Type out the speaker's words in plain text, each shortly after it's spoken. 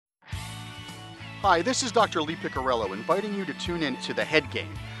Hi, this is Dr. Lee Piccarello inviting you to tune in to The Head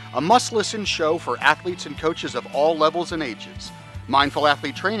Game, a must-listen show for athletes and coaches of all levels and ages. Mindful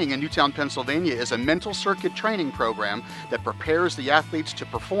Athlete Training in Newtown, Pennsylvania is a mental circuit training program that prepares the athletes to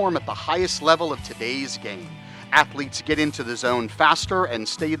perform at the highest level of today's game. Athletes get into the zone faster and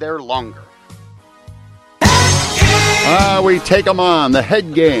stay there longer. We take them on, the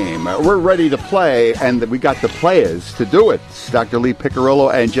head game. We're ready to play, and we got the players to do it. It's Dr. Lee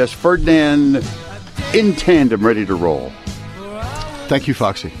Piccarello and Jess Ferdinand in tandem, ready to roll. Thank you,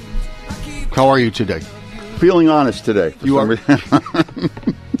 Foxy. How are you today? Feeling honest today. You are?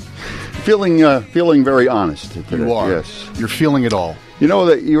 feeling very honest today. You are. Yes. You're feeling it all. You know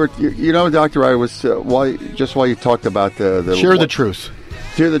that Doctor, I was while you talked about the share the truth.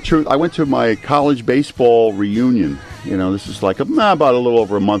 Share the truth. I went to my college baseball reunion. This is like about a little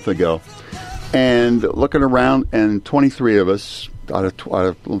over a month ago, and looking around, and 23 of us out of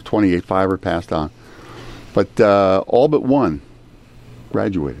 28, 5 were passed on, but all but one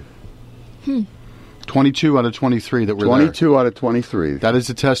graduated. 22 out of 23 that were 22 there. out of 23. That is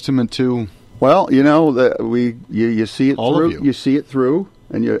a testament to. Well, you see it all through. Of you. You see it through,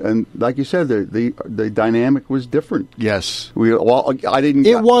 and like you said, the dynamic was different. Yes. I didn't.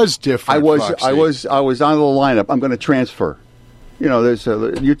 It was different. I was on the lineup. I'm going to transfer. There's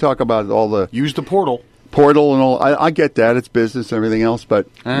you talk about all the use the portal and all. I get that, it's business and everything else, but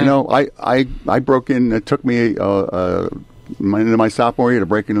I broke in. It took me into my sophomore year to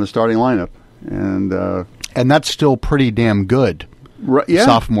break into the starting lineup, and that's still pretty damn good. Right, yeah.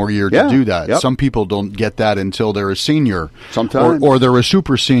 Sophomore year to do that. Yep. Some people don't get that until they're a senior. Sometimes. Or they're a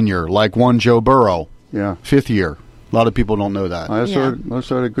super senior, like one Joe Burrow. Yeah. 5th year. A lot of people don't know that. I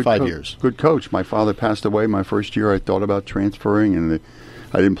also had a good 5 years. Good coach. My father passed away my first year. I thought about transferring, and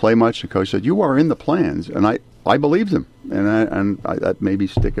I didn't play much. The coach said, "You are in the plans," and I believed him, and that made me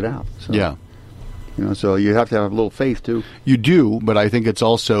stick it out. So, yeah. So you have to have a little faith too. You do, but I think it's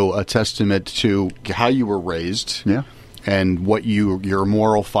also a testament to how you were raised. Yeah. And what your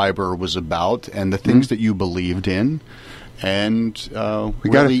moral fiber was about, and the things that you believed in, and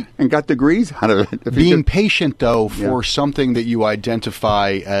got degrees out of it. Being patient, though, for something that you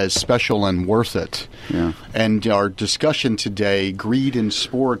identify as special and worth it. Yeah. And our discussion today, greed in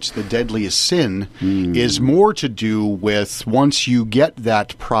sports, the deadliest sin, is more to do with once you get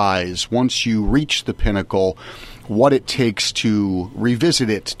that prize, once you reach the pinnacle, what it takes to revisit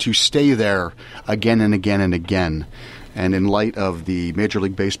it, to stay there again and again and again. And in light of the Major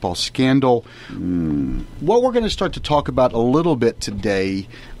League Baseball scandal, what we're going to start to talk about a little bit today,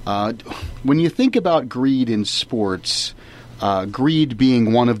 when you think about greed in sports, greed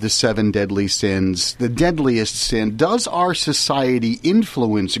being one of the 7 deadly sins, the deadliest sin, does our society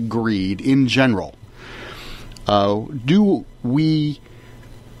influence greed in general? Are we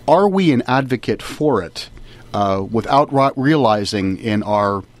an advocate for it without realizing in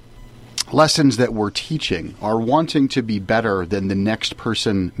our lessons that we're teaching, are wanting to be better than the next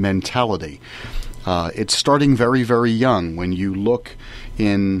person mentality? It's starting very, very young. When you look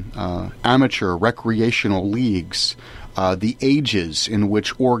in amateur recreational leagues, the ages in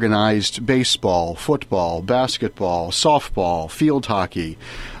which organized baseball, football, basketball, softball, field hockey,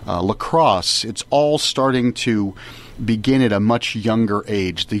 lacrosse, it's all starting to begin at a much younger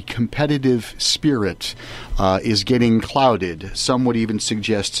age. The competitive spirit is getting clouded. Some would even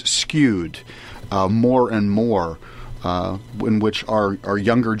suggest skewed more and more, in which our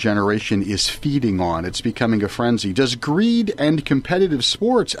younger generation is feeding on. It's becoming a frenzy. Does greed and competitive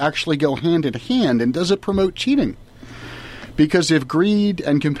sports actually go hand in hand, and does it promote cheating? Because if greed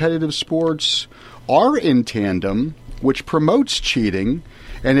and competitive sports are in tandem, which promotes cheating,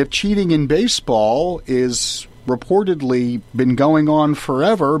 and if cheating in baseball is reportedly been going on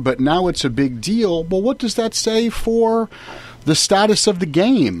forever, but now it's a big deal, well, what does that say for the status of the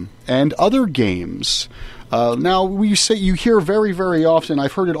game and other games? Now, you hear very, very often,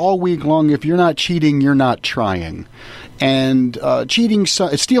 I've heard it all week long, if you're not cheating, you're not trying. And stealing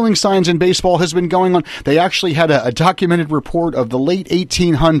signs in baseball has been going on. They actually had a documented report of the late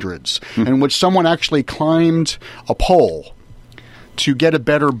 1800s in which someone actually climbed a pole to get a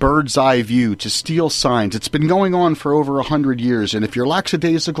better bird's eye view, to steal signs. It's been going on for over 100 years, and if you're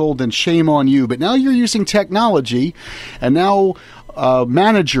lackadaisical, then shame on you. But now you're using technology, and now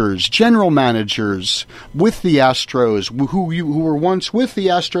managers, general managers with the Astros, who were once with the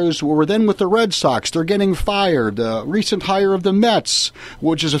Astros, were then with the Red Sox, they're getting fired. The recent hire of the Mets,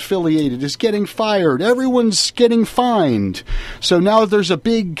 which is affiliated, is getting fired. Everyone's getting fined. So now there's a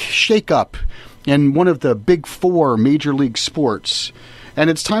big shakeup in one of the big 4 major league sports. And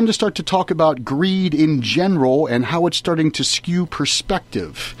it's time to start to talk about greed in general and how it's starting to skew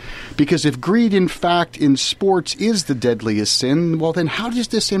perspective. Because if greed, in fact, in sports is the deadliest sin, well, then how does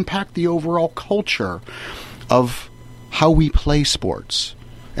this impact the overall culture of how we play sports?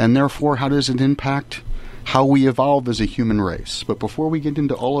 And therefore, how does it impact how we evolve as a human race? But before we get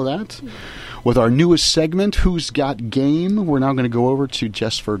into all of that, with our newest segment, Who's Got Game, we're now going to go over to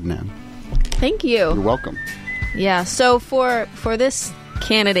Jess Ferdinand. Thank you. You're welcome. Yeah, so for this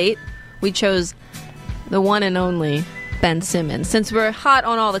candidate, we chose the one and only Ben Simmons. Since we're hot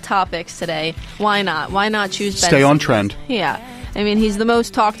on all the topics today, why not? Why not choose Ben Simmons? Stay on trend. Yeah. I mean, he's the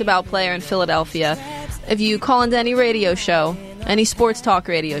most talked about player in Philadelphia. If you call into any radio show, any sports talk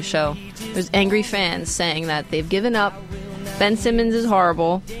radio show, there's angry fans saying that they've given up. Ben Simmons is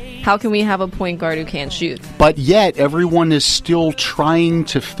horrible. How can we have a point guard who can't shoot? But yet, everyone is still trying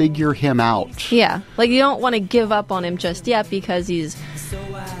to figure him out. Yeah. Like, you don't want to give up on him just yet because he's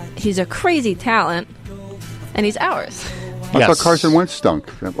a crazy talent, and he's ours. I thought Carson Wentz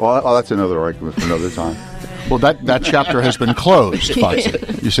stunk. Oh, that's another argument for another time. Well, that chapter has been closed, Foxy.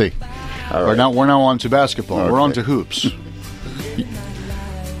 You see. All right. We're now on to basketball. Okay. We're on to hoops.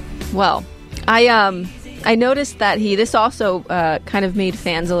 Well, I noticed that this also kind of made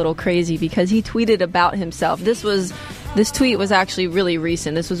fans a little crazy because he tweeted about himself. This tweet was actually really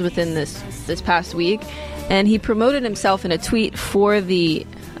recent. This was within this past week, and he promoted himself in a tweet for the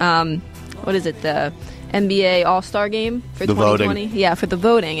the NBA All-Star Game for the 2020. voting. Yeah, for the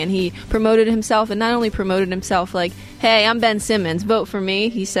voting, and he promoted himself, and not only promoted himself like, "Hey, I'm Ben Simmons, vote for me."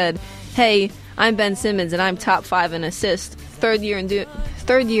 He said, "Hey, I'm Ben Simmons, and I'm top 5 in assists, third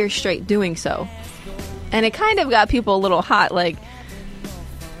year straight doing so." And it kind of got people a little hot, like...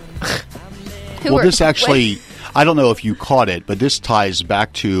 This actually, I don't know if you caught it, but this ties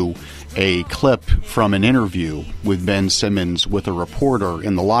back to a clip from an interview with Ben Simmons with a reporter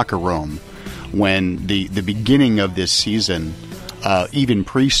in the locker room when the beginning of this season, even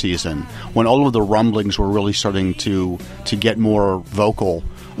preseason, when all of the rumblings were really starting to get more vocal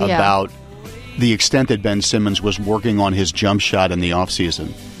about the extent that Ben Simmons was working on his jump shot in the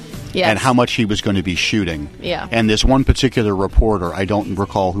offseason. Yes. And how much he was going to be shooting. Yeah. And this one particular reporter, I don't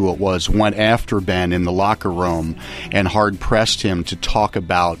recall who it was, went after Ben in the locker room and hard-pressed him to talk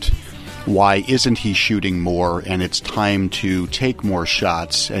about why isn't he shooting more and it's time to take more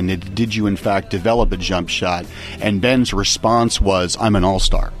shots, and did you in fact develop a jump shot? And Ben's response was, I'm an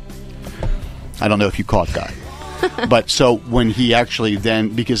all-star. I don't know if you caught that. But so when he actually then,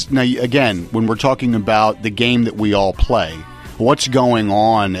 because now again, when we're talking about the game that we all play, what's going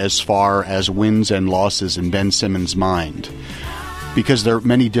on as far as wins and losses in Ben Simmons' mind? Because there are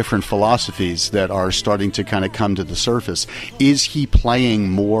many different philosophies that are starting to kind of come to the surface. Is he playing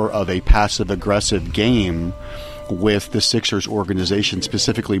more of a passive-aggressive game with the Sixers organization,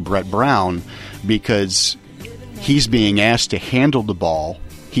 specifically Brett Brown, because he's being asked to handle the ball,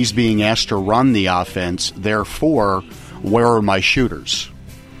 he's being asked to run the offense, therefore, where are my shooters?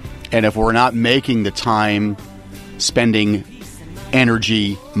 And if we're not making the time spending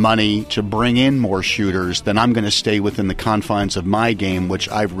energy, money to bring in more shooters, then I'm going to stay within the confines of my game, which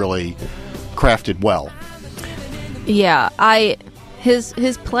I've really crafted well. Yeah, his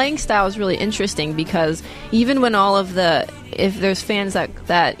playing style is really interesting because even when if there's fans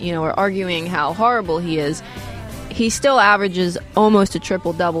that are arguing how horrible he is, he still averages almost a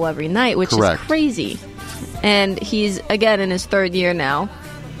triple-double every night, which Correct. is crazy. And he's, again, in his third year now.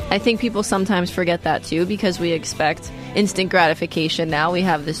 I think people sometimes forget that, too, because we expect instant gratification now. We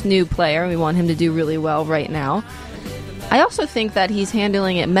have this new player. We want him to do really well right now. I also think that he's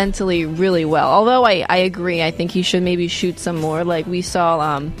handling it mentally really well. Although I agree, I think he should maybe shoot some more. Like we saw,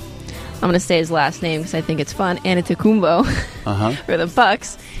 I'm going to say his last name because I think it's fun, Antetokounmpo for the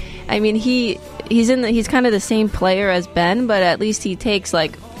Bucks. I mean, he's kind of the same player as Ben, but at least he takes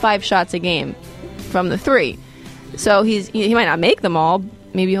like 5 shots a game from the 3. So he might not make them all.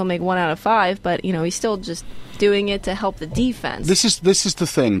 Maybe he'll make 1 out of 5, but he's still just doing it to help the defense. This is the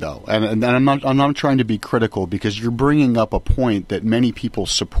thing, though, and I'm not trying to be critical because you're bringing up a point that many people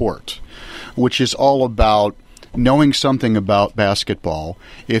support, which is all about knowing something about basketball.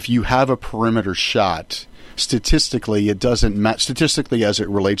 If you have a perimeter shot, statistically, it doesn't matter. Statistically, as it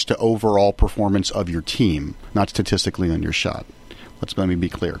relates to overall performance of your team, not statistically on your shot. Let me be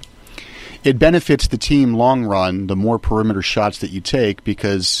clear. It benefits the team long run, the more perimeter shots that you take,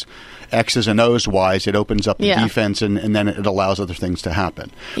 because X's and O's wise, it opens up the defense and then it allows other things to happen.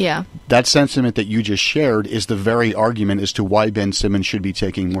 Yeah. That sentiment that you just shared is the very argument as to why Ben Simmons should be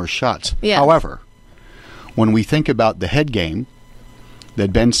taking more shots. Yeah. However, when we think about the head game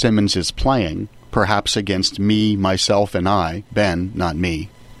that Ben Simmons is playing, perhaps against me, myself, and I, Ben, not me,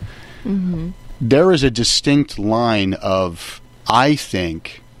 Mm-hmm. there is a distinct line of, I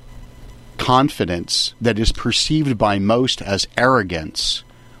think, confidence that is perceived by most as arrogance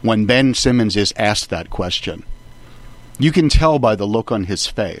when Ben Simmons is asked that question. You can tell by the look on his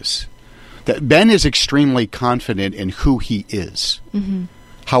face that Ben is extremely confident in who he is. Mm-hmm.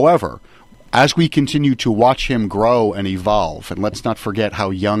 However, as we continue to watch him grow and evolve, and let's not forget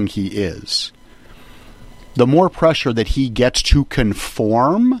how young he is, the more pressure that he gets to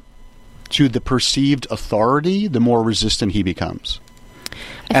conform to the perceived authority, the more resistant he becomes.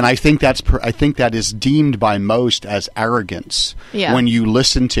 And I think that is deemed by most as arrogance when you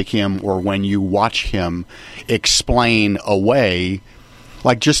listen to him or when you watch him explain away.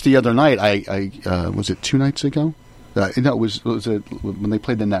 Like just the other night, I was it 2 nights ago? No, it was when they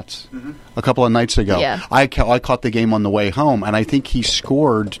played the Nets a couple of nights ago. Yeah. I caught the game on the way home, and I think he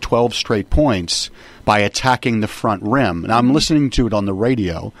scored 12 straight points by attacking the front rim. And I'm listening to it on the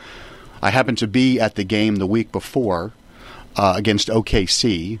radio. I happened to be at the game the week before against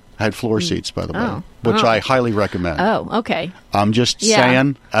OKC. I had floor seats, by the way, which I highly recommend. Oh, okay. I'm just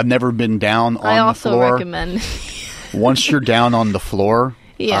saying, I've never been down on the floor. I also recommend. Once you're down on the floor,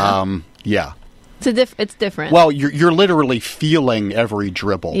 yeah. It's different. Well, you're literally feeling every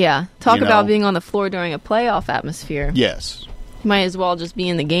dribble. Yeah. Talk about being on the floor during a playoff atmosphere. Yes. Might as well just be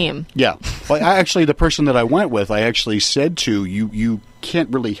in the game. Yeah. Well, the person that I went with, I actually said to, you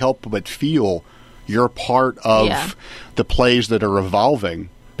can't really help but feel you're part of the plays that are evolving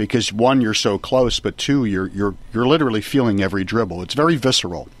because, one, you're so close, but two, you're literally feeling every dribble. It's very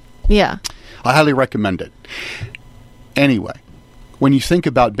visceral. Yeah. I highly recommend it. Anyway, when you think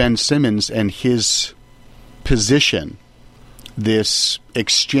about Ben Simmons and his position, this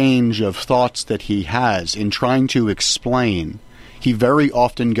exchange of thoughts that he has in trying to explain, he very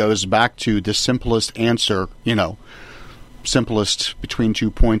often goes back to the simplest answer, simplest between 2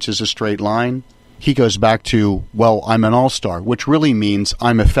 points is a straight line. He goes back to, well, I'm an all-star, which really means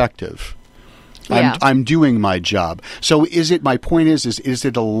I'm effective. Yeah. I'm doing my job. So my point is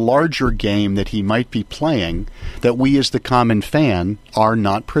it a larger game that he might be playing that we as the common fan are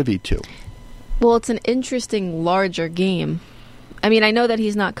not privy to? Well, it's an interesting larger game. I mean, I know that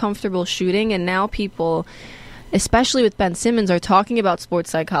he's not comfortable shooting, and now people, especially with Ben Simmons, are talking about sports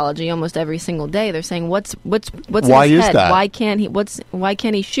psychology almost every single day. They're saying, what's in why his is head? that? Why can't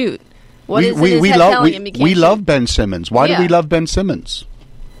he shoot? What is in his head telling him he can't we shoot? love Ben Simmons. Why do we love Ben Simmons?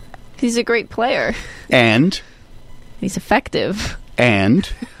 He's a great player. And? He's effective. And?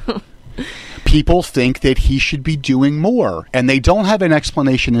 People think that he should be doing more, and they don't have an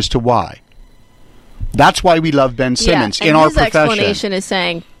explanation as to why. That's why we love Ben Simmons in our profession. His explanation is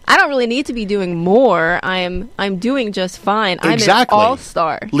saying, I don't really need to be doing more. I'm doing just fine. Exactly. I'm an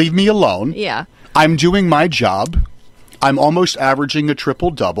all-star. Leave me alone. Yeah. I'm doing my job. I'm almost averaging a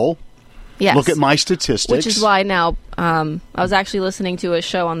triple-double. Yes. Look at my statistics. Which is why now, I was actually listening to a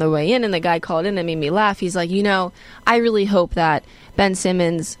show on the way in, and the guy called in and made me laugh. He's like, I really hope that Ben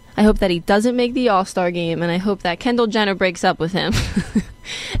Simmons, I hope that he doesn't make the All-Star game, and I hope that Kendall Jenner breaks up with him.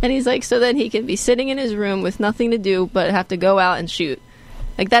 And he's like, so then he can be sitting in his room with nothing to do but have to go out and shoot.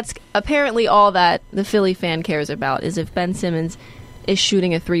 Like, that's apparently all that the Philly fan cares about, is if Ben Simmons is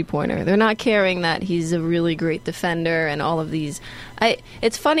shooting a three-pointer. They're not caring that he's a really great defender and all of these.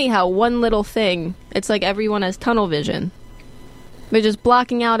 It's funny how one little thing, it's like everyone has tunnel vision. They're just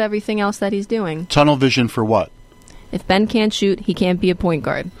blocking out everything else that he's doing. Tunnel vision for what? If Ben can't shoot, he can't be a point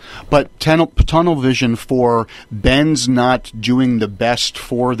guard. But tunnel vision for Ben's not doing the best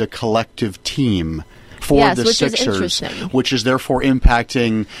for the collective team. For the Sixers, which is therefore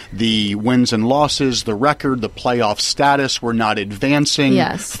impacting the wins and losses, the record, the playoff status. We're not advancing.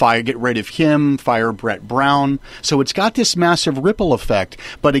 Yes. Get rid of him, fire Brett Brown. So it's got this massive ripple effect.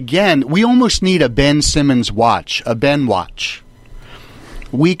 But again, we almost need a Ben Simmons watch, a Ben watch,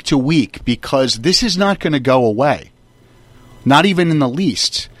 week to week, because this is not going to go away. Not even in the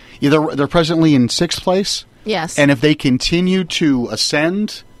least. They're presently in 6th place. Yes. And if they continue to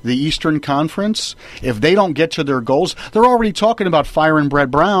ascend the Eastern Conference, if they don't get to their goals, they're already talking about firing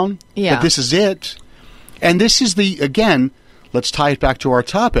Brett Brown. Yeah. But this is it. And this is again, let's tie it back to our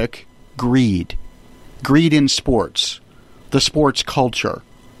topic, greed. Greed in sports. The sports culture.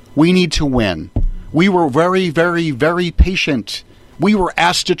 We need to win. We were very, very, very patient. We were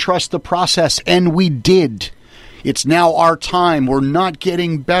asked to trust the process, and we did. It's now our time. We're not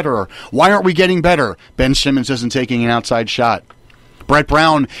getting better. Why aren't we getting better? Ben Simmons isn't taking an outside shot. Brett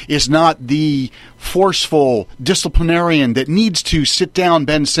Brown is not the forceful disciplinarian that needs to sit down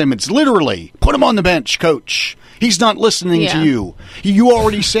Ben Simmons. Literally, put him on the bench, coach. He's not listening to you. You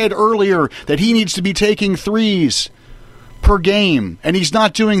already said earlier that he needs to be taking threes per game, and he's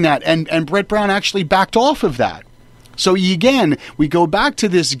not doing that. And Brett Brown actually backed off of that. So again, we go back to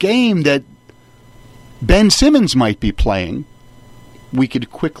this game that Ben Simmons might be playing. We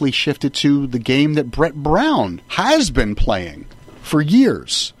could quickly shift it to the game that Brett Brown has been playing for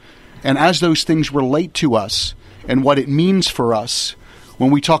years. And as those things relate to us and what it means for us,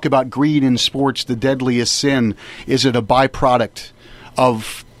 when we talk about greed in sports, the deadliest sin, is it a byproduct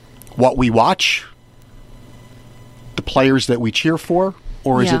of what we watch, the players that we cheer for,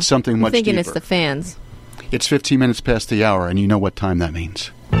 or is it something much deeper? I'm thinking it's the fans. It's 15 minutes past the hour, and you know what time that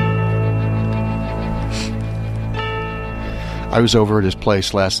means. I was over at his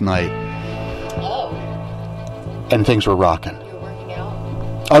place last night, and things were rocking. You were working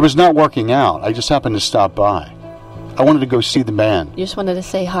out? I was not working out. I just happened to stop by. I wanted to go see the man. You just wanted to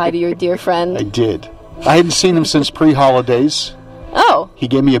say hi to your dear friend? I did. I hadn't seen him since pre-holidays. Oh. He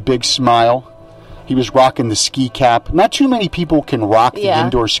gave me a big smile. He was rocking the ski cap. Not too many people can rock the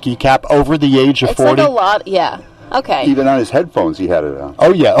indoor ski cap over the age of 40. It's like a lot, okay. Even on his headphones, he had it on.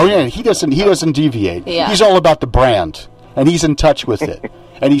 Oh yeah. He doesn't deviate. Yeah. He's all about the brand, and he's in touch with it.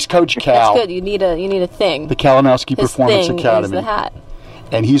 And he's Coach Cal. That's good. You need a thing. The Kalinowski Performance thing Academy. Is the hat.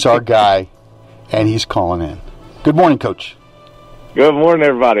 And he's our guy, and he's calling in. Good morning, Coach. Good morning,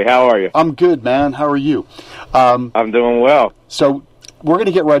 everybody. How are you? I'm good, man. How are you? I'm doing well. So we're going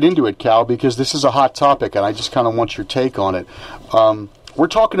to get right into it, Cal, because this is a hot topic, and I just kind of want your take on it. We're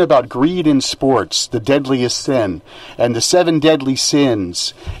talking about greed in sports, the deadliest sin, and the 7 deadly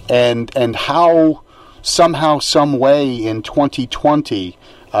sins, and how somehow, some way in 2020,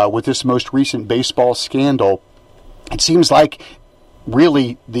 with this most recent baseball scandal, it seems like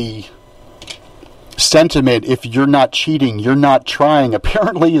really the sentiment, if you're not cheating, you're not trying,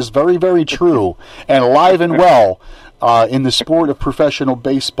 apparently is very, very true and alive and well in the sport of professional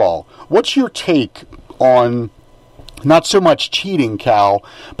baseball. What's your take on not so much cheating, Cal,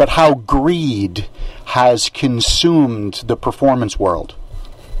 but how greed has consumed the performance world?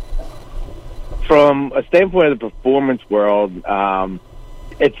 From a standpoint of the performance world,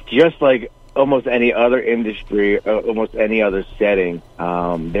 it's just like almost any other industry, almost any other setting.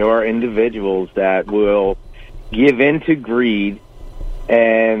 There are individuals that will give in to greed,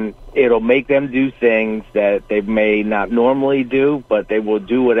 and it'll make them do things that they may not normally do, but they will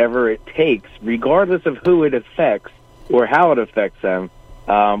do whatever it takes, regardless of who it affects or how it affects them,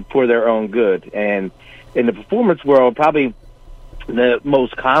 for their own good. And in the performance world, probably the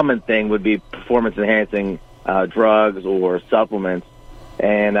most common thing would be performance-enhancing drugs or supplements.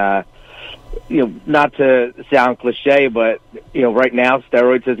 And not to sound cliche, but right now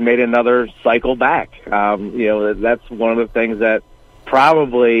steroids has made another cycle back. That's one of the things that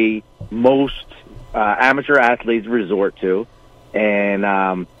probably most amateur athletes resort to. And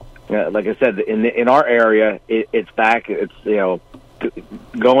like I said, in our area, it's back. It's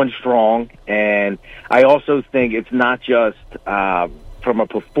going strong. And I also think it's not just from a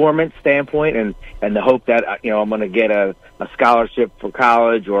performance standpoint and the hope that I'm going to get a scholarship for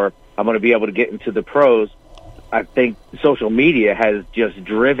college, or I'm going to be able to get into the pros. I think social media has just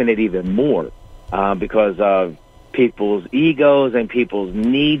driven it even more because of people's egos and people's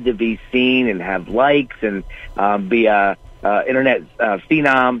need to be seen and have likes and be a internet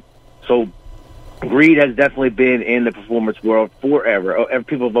phenom. So greed has definitely been in the performance world forever.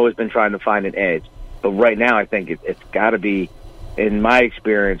 People have always been trying to find an edge. But right now I think it's got to be, in my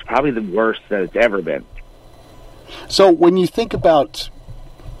experience, probably the worst that it's ever been. So when you think about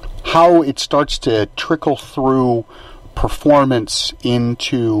how it starts to trickle through performance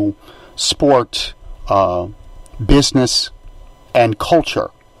into sport, business, and culture,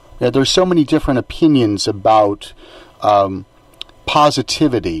 there's so many different opinions about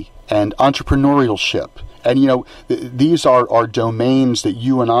positivity and entrepreneurship. And, these are domains that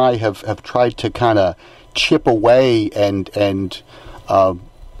you and I have tried to kind of chip away and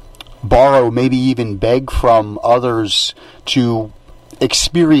borrow, maybe even beg from others to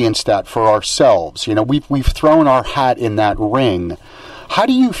experience that for ourselves. We've thrown our hat in that ring. How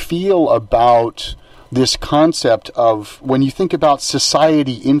do you feel about this concept of, when you think about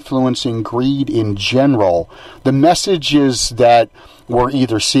society influencing greed in general, the messages that we're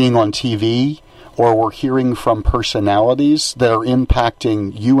either seeing on TV or we're hearing from personalities that are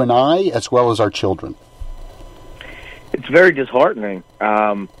impacting you and I as well as our children? It's very disheartening.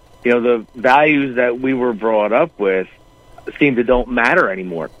 The values that we were brought up with seem to don't matter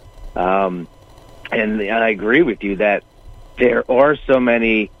anymore. And I agree with you that there are so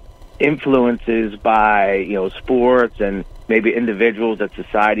many influences by, sports and maybe individuals that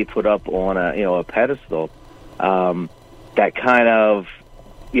society put up on a pedestal. that kind of,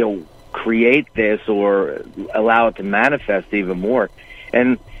 create this or allow it to manifest even more.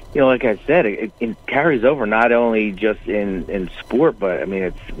 And, like I said, it carries over not only just in sport, but, I mean,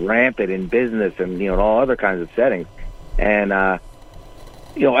 it's rampant in business and, in all other kinds of settings. And, I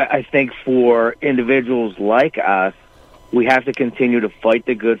think for individuals like us, we have to continue to fight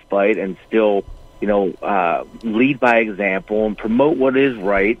the good fight and still, lead by example and promote what is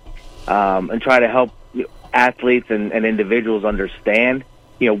right, and try to help athletes and individuals understand,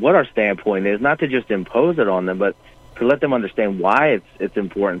 what our standpoint is, not to just impose it on them, but to let them understand why it's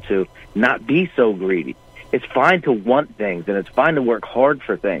important to not be so greedy. It's fine to want things, and it's fine to work hard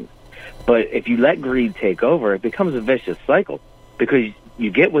for things. But if you let greed take over, it becomes a vicious cycle, because you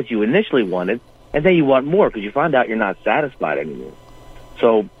get what you initially wanted, and then you want more because you find out you're not satisfied anymore.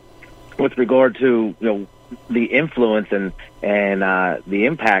 So with regard to, the influence and the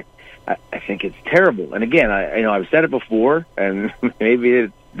impact, I think it's terrible. And again, I've said it before, and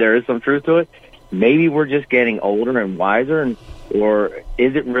maybe there is some truth to it. Maybe we're just getting older and wiser, or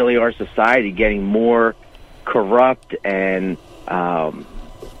is it really our society getting more corrupt and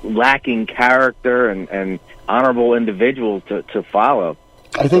lacking character and honorable individuals to follow?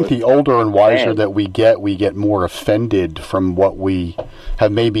 I think the older and wiser that we get more offended from what we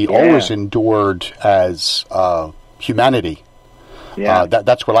have maybe always endured as humanity. Yeah.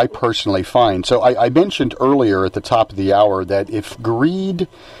 That's what I personally find. So I mentioned earlier at the top of the hour that if greed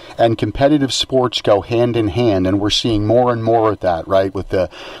and competitive sports go hand in hand, and we're seeing more and more of that, right, with the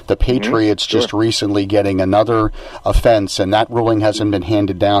Patriots just recently getting another offense, and that ruling hasn't been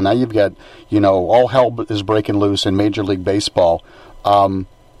handed down. Now you've got, all hell is breaking loose in Major League Baseball.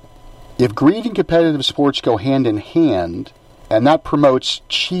 If greed and competitive sports go hand in hand, and that promotes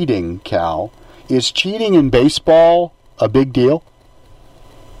cheating, Cal, is cheating in baseball a big deal?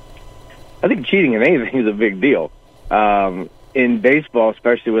 I think cheating in anything is a big deal. In baseball,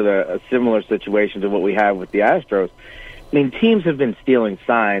 especially with a similar situation to what we have with the Astros, I mean, teams have been stealing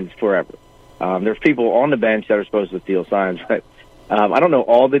signs forever. There's people on the bench that are supposed to steal signs. But, I don't know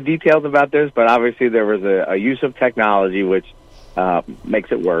all the details about this, but obviously there was a use of technology which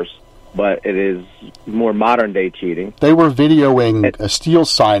makes it worse. But it is more modern-day cheating. They were videoing a steal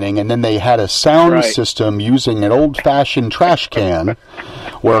signing, and then they had a sound system using an old-fashioned trash can,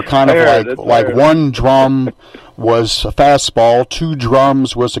 where kind of like one drum was a fastball, 2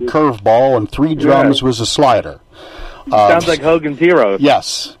 drums was a curveball, and 3 drums was a slider. Sounds like Hogan's Heroes.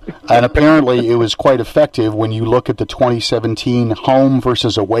 Yes, and apparently it was quite effective when you look at the 2017 home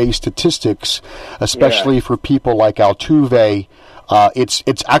versus away statistics, especially for people like Altuve.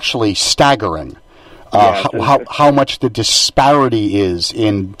 It's actually staggering how much the disparity is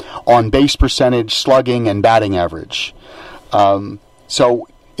in on base percentage, slugging, and batting average. So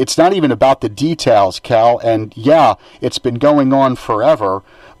it's not even about the details, Cal. And it's been going on forever.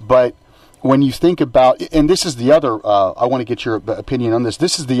 But when you think about, and this is the other, I want to get your opinion on this.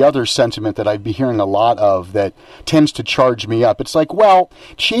 This is the other sentiment that I'd be hearing a lot of that tends to charge me up. It's like, well,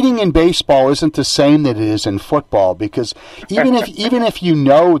 cheating in baseball isn't the same that it is in football, because even if you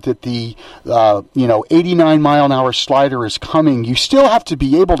know that the 89-mile-an-hour slider is coming, you still have to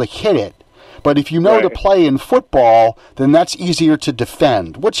be able to hit it. But if you know the play in football, then that's easier to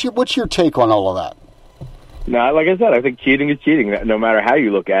defend. What's your take on all of that? No, like I said, I think cheating is cheating, no matter how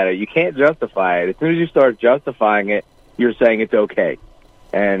you look at it. You can't justify it. As soon as you start justifying it, you're saying it's okay.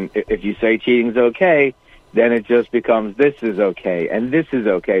 And if you say cheating's okay, then it just becomes this is okay and this is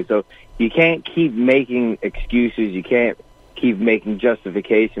okay. So you can't keep making excuses. You can't keep making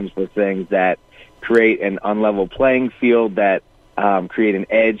justifications for things that create an unlevel playing field, that create an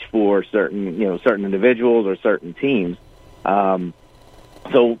edge for certain individuals or certain teams. So,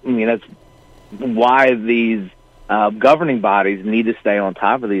 I mean, that's why these governing bodies need to stay on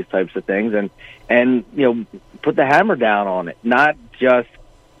top of these types of things and put the hammer down on it, not just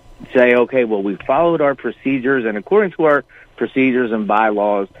say, okay, well, we followed our procedures, and according to our procedures and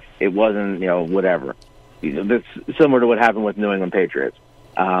bylaws, it wasn't, whatever. That's similar to what happened with New England Patriots.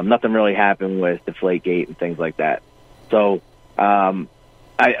 Nothing really happened with Deflategate and things like that. So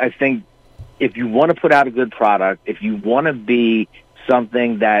I think if you want to put out a good product, if you want to be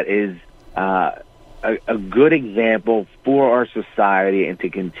something that is a good example for our society and to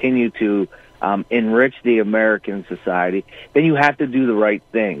continue to enrich the American society, then you have to do the right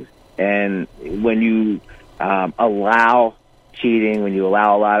things. And when you allow cheating, when you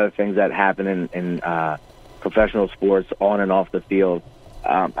allow a lot of things that happen in professional sports on and off the field,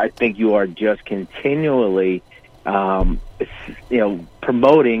 I think you are just continually,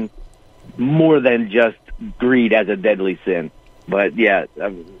 promoting more than just greed as a deadly sin. But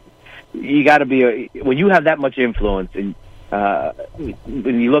you got to be when you have that much influence. And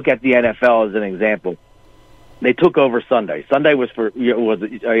when you look at the NFL as an example, they took over Sunday. Sunday was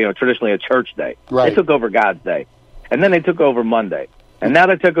traditionally a church day. Right. They took over God's day, and then they took over Monday. And now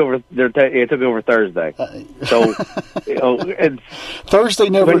they took over. They took over Thursday. So, Thursday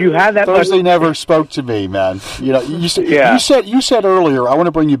never. When you have that Thursday never spoke to me, man. You said earlier. I want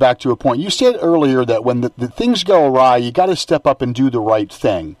to bring you back to a point. You said earlier that when the things go awry, you got to step up and do the right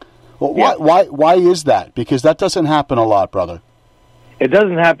thing. Well, why is that? Because that doesn't happen a lot, brother. It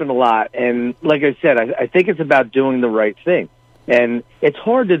doesn't happen a lot, and like I said, I think it's about doing the right thing, and it's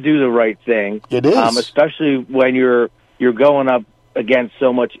hard to do the right thing. It is, especially when you're going up against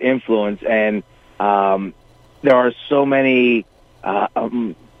so much influence, and there are so many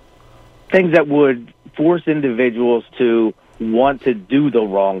things that would force individuals to want to do the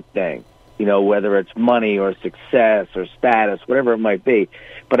wrong thing, whether it's money or success or status, whatever it might be.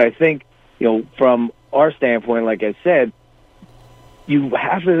 But I think, from our standpoint, like I said, you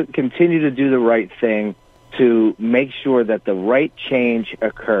have to continue to do the right thing to make sure that the right change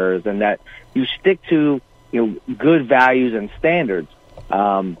occurs and that you stick to good values and standards.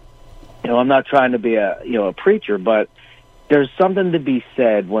 I'm not trying to be a preacher, but there's something to be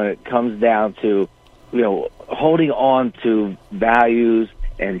said when it comes down to, holding on to values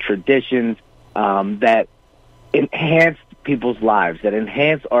and traditions that enhance people's lives, that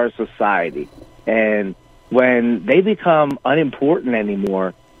enhance our society. And when they become unimportant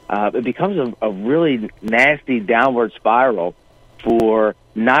anymore, it becomes a really nasty downward spiral for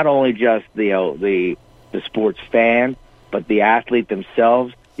not only just the sports fan, but the athlete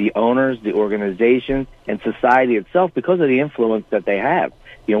themselves, the owners, the organization, and society itself because of the influence that they have.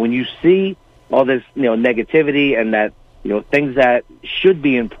 When you see all this, negativity and that, things that should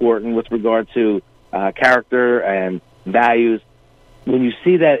be important with regard to character and values, when you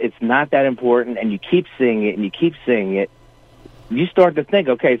see that it's not that important and you keep seeing it and you keep seeing it, you start to think,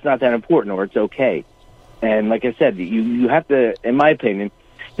 okay, it's not that important or it's okay. And like I said, you have to, in my opinion,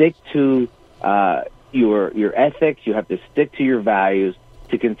 stick to your ethics. You have to stick to your values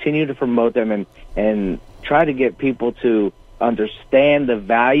to continue to promote them and try to get people to understand the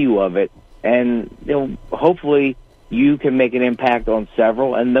value of it. And hopefully you can make an impact on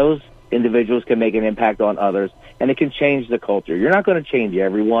several, and those individuals can make an impact on others, and it can change the culture. You're not going to change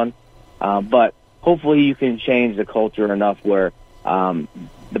everyone, but hopefully you can change the culture enough where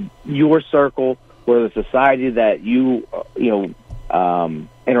your circle, where the society that you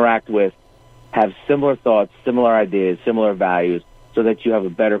interact with, have similar thoughts, similar ideas, similar values, so that you have a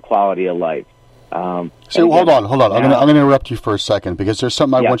better quality of life. Hold on. I'm going to interrupt you for a second because there's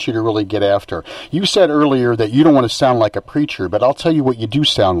something I want you to really get after. You said earlier that you don't want to sound like a preacher, but I'll tell you what you do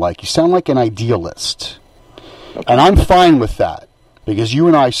sound like. You sound like an idealist. Okay. And I'm fine with that because you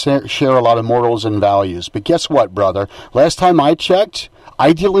and I share a lot of morals and values. But guess what, brother? Last time I checked,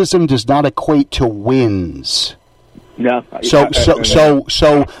 idealism does not equate to wins. No. So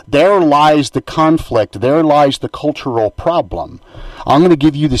there lies the conflict. There lies the cultural problem. I'm going to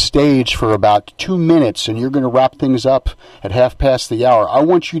give you the stage for about 2 minutes, and you're going to wrap things up at 1:30. I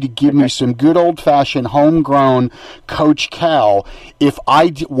want you to give me some good old-fashioned, homegrown Coach Cal.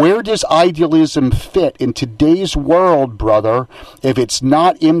 Where does idealism fit in today's world, brother, if it's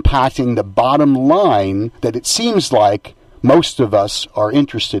not impacting the bottom line that it seems like most of us are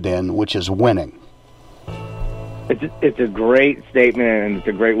interested in, which is winning? It's a great statement, and it's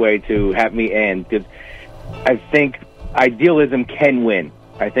a great way to have me end, because I think idealism can win.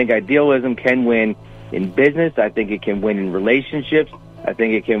 I think idealism can win in business. I think it can win in relationships. I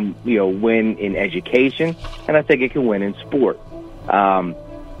think it can win in education, and I think it can win in sport.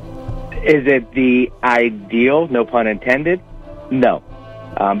 Is it the ideal? No pun intended. No,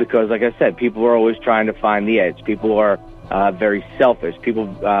 because like I said, people are always trying to find the edge. People are very selfish. People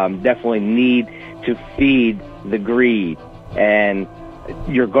definitely need to feed the greed, and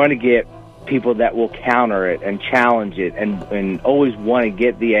you're going to get people that will counter it and challenge it and always want to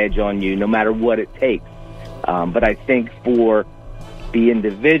get the edge on you no matter what it takes. But I think for the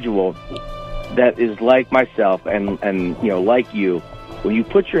individual that is like myself and like you, when you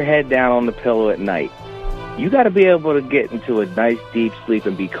put your head down on the pillow at night, you got to be able to get into a nice deep sleep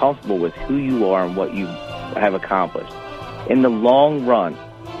and be comfortable with who you are and what you have accomplished. In the long run,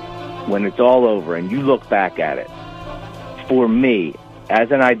 when it's all over and you look back at it, for me,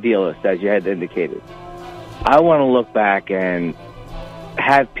 as an idealist, as you had indicated, I want to look back and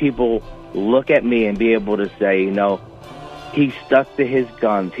have people look at me and be able to say, he stuck to his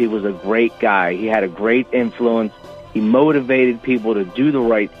guns. He was a great guy. He had a great influence. He motivated people to do the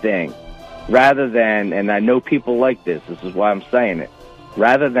right thing rather than, and I know people like this is why I'm saying it,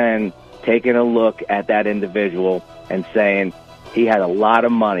 rather than taking a look at that individual and saying he had a lot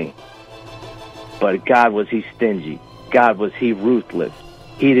of money, but God, was he stingy. God, was he ruthless.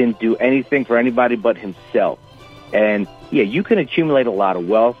 He didn't do anything for anybody but himself. And, yeah, you can accumulate a lot of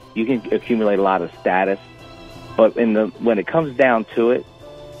wealth. You can accumulate a lot of status. But when it comes down to it,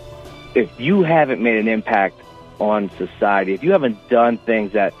 if you haven't made an impact on society, if you haven't done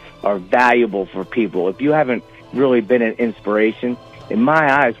things that are valuable for people, if you haven't really been an inspiration, in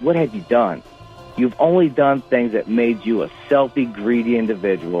my eyes, what have you done? You've only done things that made you a selfie, greedy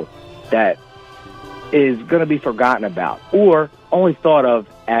individual that is going to be forgotten about or only thought of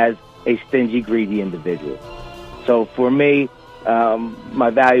as a stingy, greedy individual. So for me, my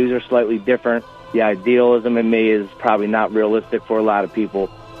values are slightly different. The idealism in me is probably not realistic for a lot of people,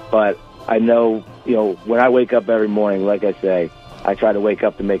 but I know, when I wake up every morning, like I say, I try to wake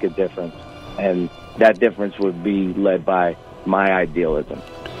up to make a difference, and that difference would be led by my idealism.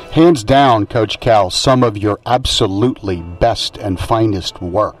 Hands down, Coach Cal, some of your absolutely best and finest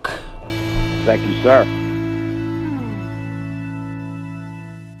work. Thank you, sir.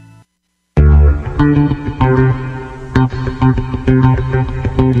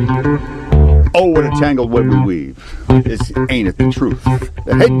 Oh, what a tangled web we weave. This ain't it the truth.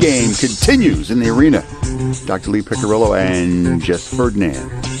 The head game continues in the arena. Dr. Lee Piccirillo and Jess Ferdinand.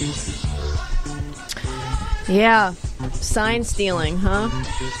 Yeah, sign stealing, huh?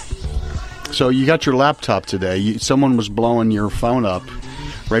 So you got your laptop today. Someone was blowing your phone up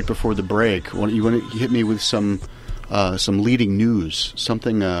right before the break. You want to hit me with some leading news?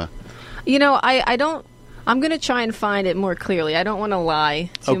 Something. I don't. I'm going to try and find it more clearly. I don't want to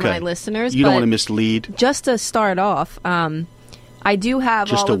lie to my listeners. You don't want to mislead. Just to start off, I do have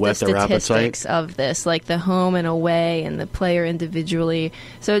just all of the statistics of this, like the home and away and the player individually.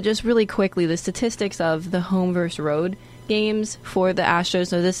 So just really quickly, the statistics of the home versus road games for the Astros.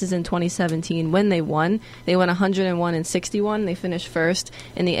 So this is in 2017 when they won. They won 101-61. They finished first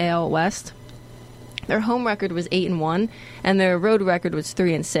in the AL West. Their home record was 8-1, and their road record was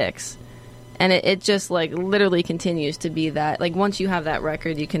 3-6. And it just, literally continues to be that. Once you have that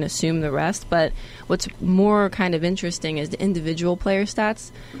record, you can assume the rest. But what's more kind of interesting is the individual player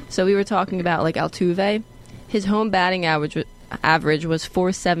stats. So we were talking about, Altuve. His home batting average was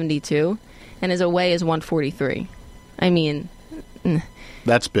 472, and his away is 143. I mean...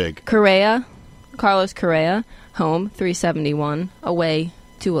 That's big. Carlos Correa, home, 371, away,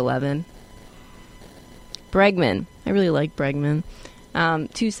 211. Bregman. I really like Bregman.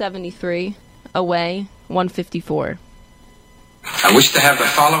 273. Away, 154. I wish to have the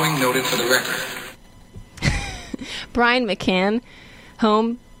following noted for the record. Brian McCann,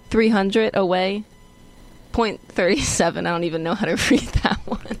 home, 300. Away, .37. I don't even know how to read that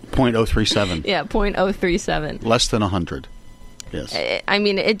one. .037. Yeah, .037. Less than 100. Yes. I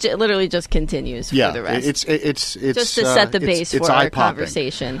mean, it literally just continues for the rest. It's just to set the base for our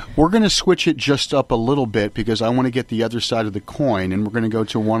conversation. We're going to switch it just up a little bit because I want to get the other side of the coin, and we're going to go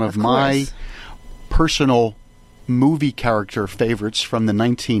to one of my personal movie character favorites from the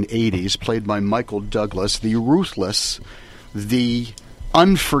 1980s, played by Michael Douglas, the ruthless, the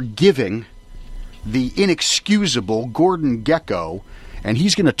unforgiving, the inexcusable Gordon Gekko, and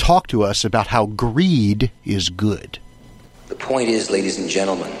he's going to talk to us about how greed is good. The point is, ladies and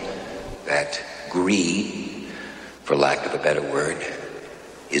gentlemen, that greed, for lack of a better word,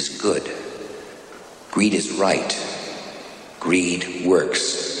 is good. Greed is right. Greed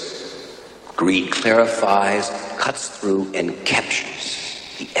works. Greed clarifies, cuts through, and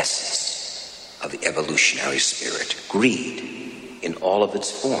captures the essence of the evolutionary spirit. Greed in all of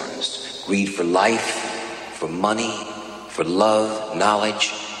its forms. Greed for life, for money, for love,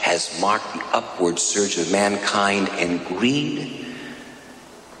 knowledge, has marked the upward surge of mankind, and greed,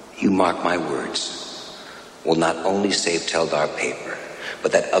 you mark my words, will not only save Teldar Paper,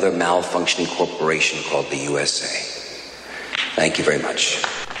 but that other malfunctioning corporation called the USA. Thank you very much.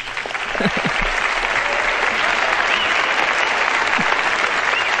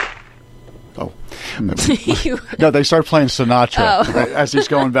 No, they start playing Sinatra as he's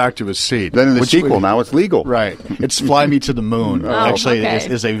going back to his seat. Then in the sequel, now it's legal. Right. It's Fly Me to the Moon. Actually, okay.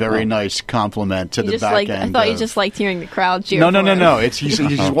 is a very nice compliment to the back end. I thought you just liked hearing the crowd cheer. No.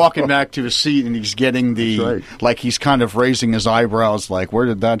 He's walking back to his seat and he's getting he's kind of raising his eyebrows like, where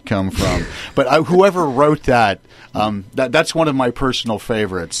did that come from? But whoever wrote that, that's one of my personal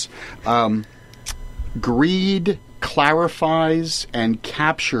favorites. Greed clarifies and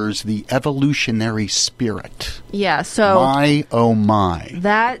captures the evolutionary spirit. Yeah, so my oh my.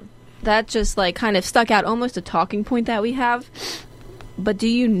 That just kind of stuck out, almost a talking point that we have. But do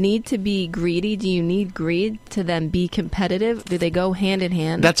you need to be greedy? Do you need greed to then be competitive? Do they go hand in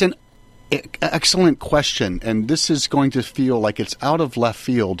hand? That's an Excellent question. And this is going to feel like it's out of left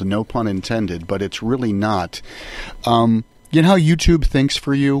field, no pun intended, but it's really not. You know how YouTube thinks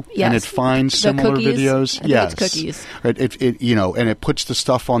for you, yes. and it finds similar videos. I think it's cookies. It and it puts the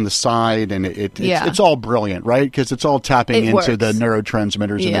stuff on the side, and it's all brilliant, right? Because it's all tapping into the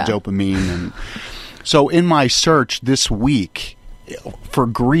neurotransmitters and the dopamine. And so, in my search this week for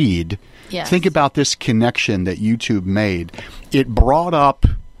greed, think about this connection that YouTube made. It brought up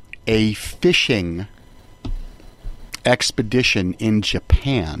a fishing expedition in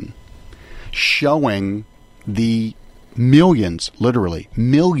Japan, showing the literally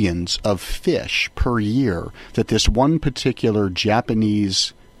millions of fish per year that this one particular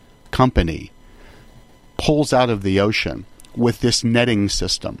Japanese company pulls out of the ocean with this netting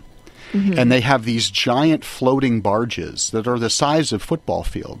system. Mm-hmm. And they have these giant floating barges that are the size of football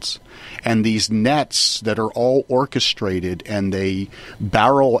fields, and these nets that are all orchestrated, and they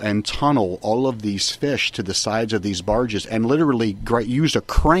barrel and tunnel all of these fish to the sides of these barges and literally use a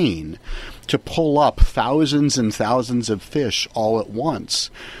crane to pull up thousands and thousands of fish all at once.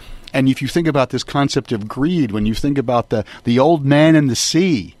 And if you think about this concept of greed, when you think about the Old Man in the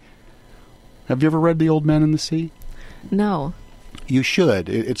Sea, have you ever read The Old Man in the Sea? No. You should.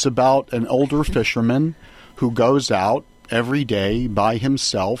 It's about an older fisherman who goes out every day by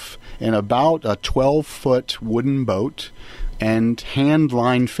himself in about a 12-foot wooden boat and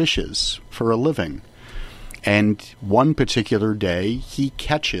hand-line fishes for a living. And one particular day, he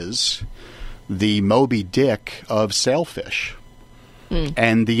catches the Moby Dick of sailfish.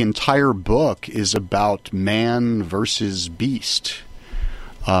 And the entire book is about man versus beast,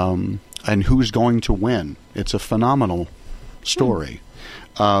 and who's going to win. It's a phenomenal story.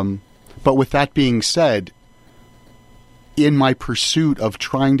 But with that being said, in my pursuit of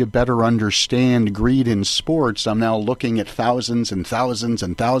trying to better understand greed in sports, I'm now looking at thousands and thousands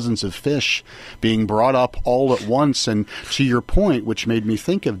and thousands of fish being brought up all at once. And to your point, which made me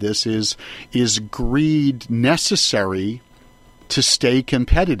think of this, is greed necessary to stay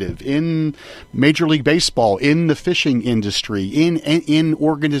competitive in Major League Baseball, in the fishing industry, in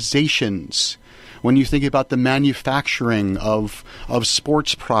organizations? When you think about the manufacturing of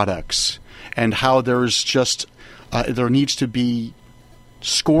sports products and how there's just there needs to be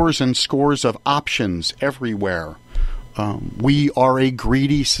scores and scores of options everywhere. We are a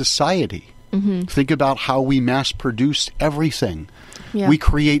greedy society. Mm-hmm. Think about how we mass produce everything. Yeah. We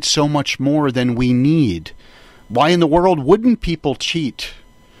create so much more than we need. Why in the world wouldn't people cheat?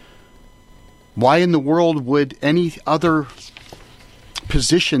 Why in the world would any other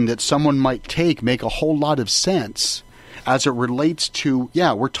position that someone might take make a whole lot of sense as it relates to,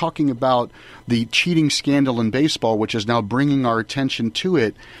 we're talking about the cheating scandal in baseball, which is now bringing our attention to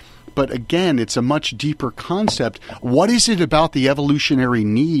it. But again, it's a much deeper concept. What is it about the evolutionary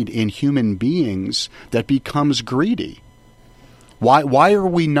need in human beings that becomes greedy? Why are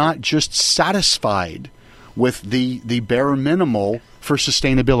we not just satisfied with the bare minimal for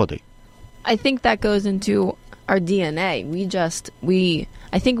sustainability? I think that goes into our DNA.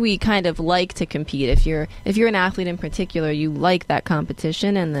 I think we kind of like to compete. If you're an athlete in particular, you like that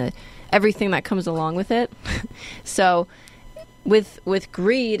competition and everything that comes along with it. So with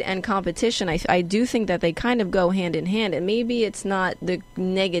greed and competition, I do think that they kind of go hand in hand. And maybe it's not the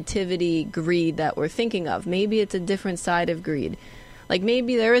negativity greed that we're thinking of. Maybe it's a different side of greed. Like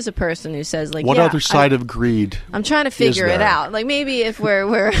maybe there is a person who says like, what other side of greed? I'm trying to figure it out. Like maybe if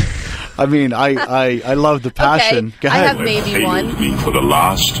we're I mean, I love the passion. Okay, go ahead. I have maybe one. With me for the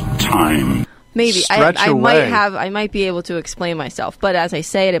last time. Maybe I might be able to explain myself, but as I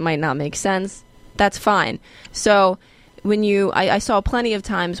say it, it might not make sense. That's fine. So when I saw plenty of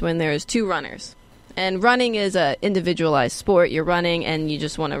times when there's two runners, and running is a individualized sport. You're running and you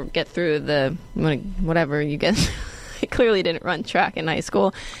just want to get through whatever you get. I clearly didn't run track in high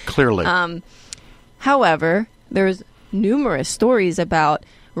school. Clearly. However, there's numerous stories about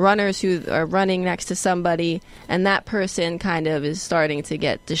runners who are running next to somebody, and that person kind of is starting to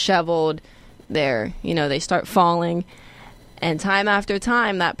get disheveled. They start falling, and time after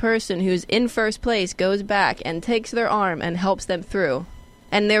time, that person who's in first place goes back and takes their arm and helps them through.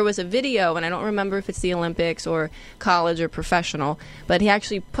 And there was a video, and I don't remember if it's the Olympics or college or professional, but he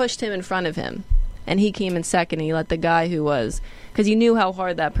actually pushed him in front of him. And he came in second. And he let the guy because he knew how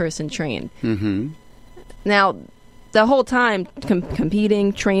hard that person trained. Mm-hmm. Now, the whole time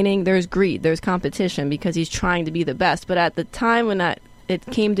competing, training, there's greed, there's competition because he's trying to be the best. But at the time when it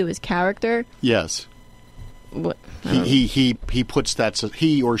came to his character, yes, he puts that,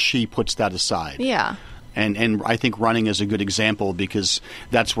 he or she puts that aside. Yeah. And I think running is a good example because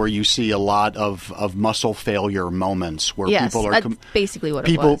that's where you see a lot of muscle failure moments where Yes, people are that's basically what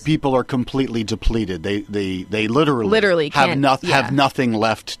it was. people are completely depleted. They literally have can't- have nothing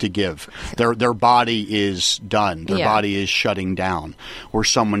left to give. Their body is done. Their body is shutting down. Where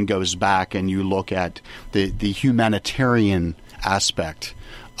someone goes back and you look at the humanitarian aspect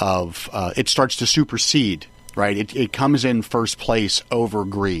of it starts to supersede. Right, it comes in first place over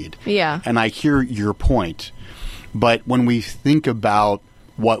greed. Yeah. And I hear your point. But when we think about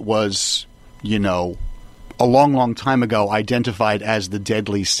what was, a long, long time ago identified as the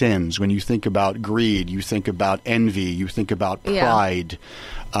deadly sins, when you think about greed, you think about envy, you think about pride,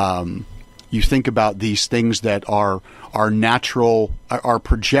 you think about these things that are natural, are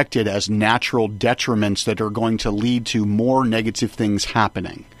projected as natural detriments that are going to lead to more negative things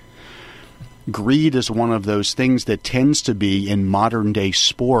happening. Greed is one of those things that tends to be, in modern-day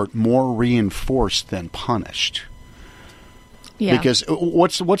sport, more reinforced than punished. Yeah. Because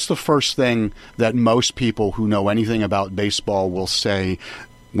what's the first thing that most people who know anything about baseball will say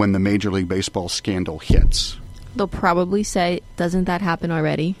when the Major League Baseball scandal hits? They'll probably say, doesn't that happen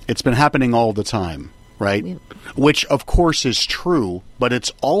already? It's been happening all the time, right? Yeah. Which, of course, is true, but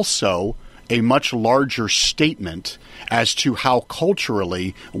it's also a much larger statement as to how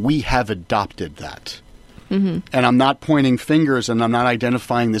culturally we have adopted that. Mm-hmm. And I'm not pointing fingers and I'm not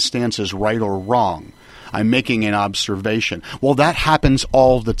identifying the stance as right or wrong. I'm making an observation. Well, that happens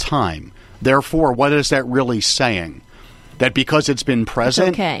all the time. Therefore, what is that really saying? That because it's been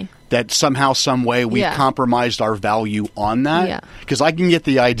present, that somehow, some way we've compromised our value on that? Because I can get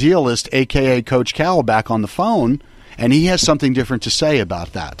the idealist, a.k.a. Coach Cal, back on the phone, and he has something different to say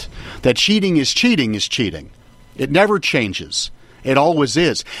about that. That cheating is cheating is cheating. It never changes. It always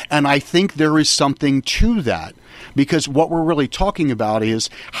is. And I think there is something to that. Because what we're really talking about is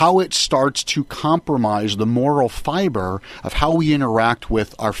how it starts to compromise the moral fiber of how we interact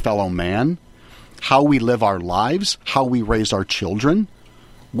with our fellow man, how we live our lives, how we raise our children,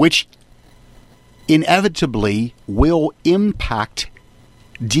 which inevitably will impact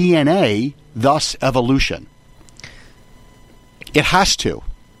DNA, thus evolution. It has to.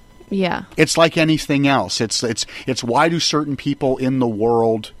 Yeah. It's like anything else. It's why do certain people in the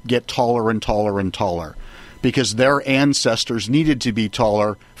world get taller and taller and taller? Because their ancestors needed to be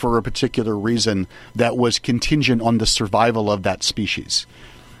taller for a particular reason that was contingent on the survival of that species.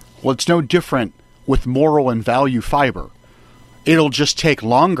 Well, it's no different with moral and value fiber. It'll just take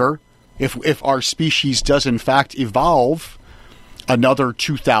longer if our species does in fact evolve another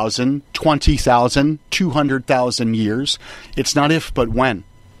 2,000, 20,000, 200,000 years. It's not if, but when.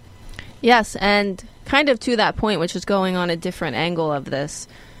 Yes, and kind of to that point, which is going on a different angle of this,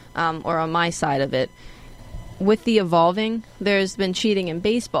 or on my side of it, with the evolving, there's been cheating in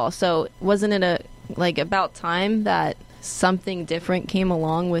baseball. So wasn't it about time that something different came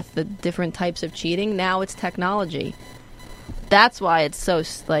along with the different types of cheating? Now it's technology. That's why it's so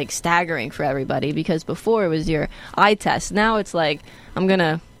staggering for everybody, because before it was your eye test. Now it's like I'm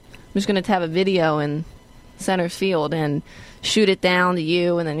just gonna have a video in center field and shoot it down to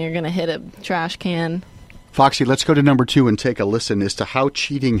you, and then you're gonna hit a trash can. Foxy, let's go to number 2 and take a listen as to how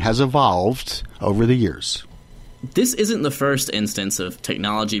cheating has evolved over the years. This isn't the first instance of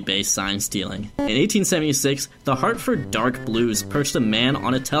technology-based sign stealing. In 1876, the Hartford Dark Blues perched a man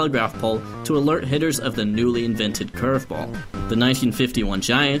on a telegraph pole to alert hitters of the newly invented curveball. The 1951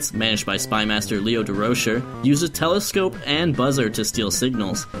 Giants, managed by spymaster Leo DeRocher, used a telescope and buzzer to steal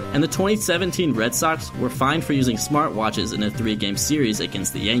signals, and the 2017 Red Sox were fined for using smartwatches in a 3-game series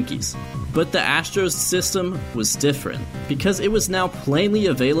against the Yankees. But the Astros system was different, because it was now plainly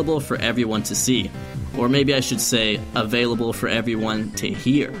available for everyone to see. Or maybe I should say, available for everyone to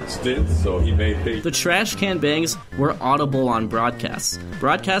hear. The trash can bangs were audible on broadcasts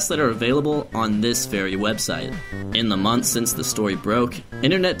that are available on this very website. In the months since the story broke,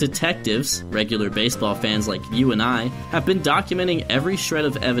 internet detectives, regular baseball fans like you and I, have been documenting every shred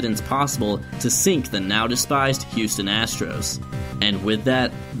of evidence possible to sink the now despised Houston Astros. And with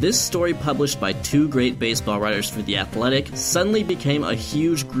that, this story published by 2 great baseball writers for The Athletic suddenly became a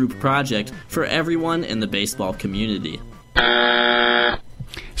huge group project for everyone in the baseball community.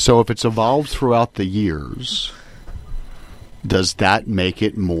 So if it's evolved throughout the years, does that make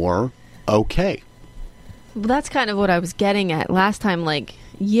it more okay? Well, that's kind of what I was getting at last time.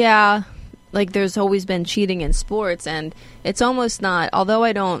 There's always been cheating in sports, and it's almost not, although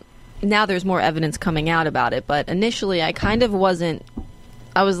I don't, now there's more evidence coming out about it, but initially I kind of wasn't,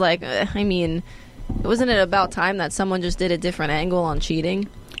 I was like, wasn't it about time that someone just did a different angle on cheating?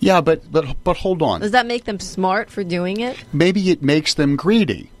 Yeah, but hold on. Does that make them smart for doing it? Maybe it makes them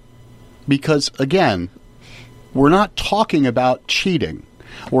greedy. Because, again, we're not talking about cheating.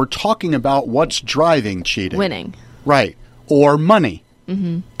 We're talking about what's driving cheating. Winning. Right. Or money,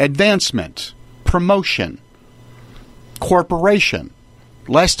 advancement, promotion, corporation.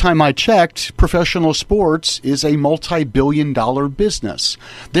 Last time I checked, professional sports is a multi-billion-dollar business.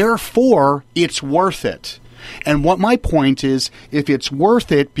 Therefore, it's worth it. And what my point is, if it's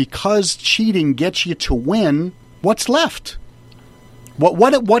worth it because cheating gets you to win, what's left?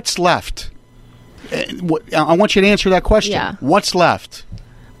 What's left? I want you to answer that question. Yeah. What's left?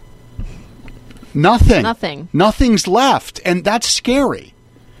 Nothing. Nothing. Nothing's left, and that's scary.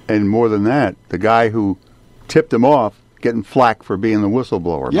 And more than that, the guy who tipped him off getting flack for being the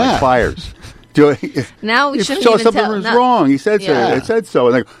whistleblower. Yeah. Mike Fires. Now we He shouldn't saw even something tell. was wrong. He said so. Yeah. It said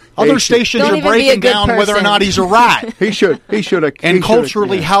so. And Other stations Don't are even be a breaking good down whether or person. not he's a rat. He should have. And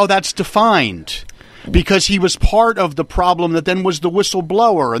culturally, how that's defined. Because he was part of the problem that then was the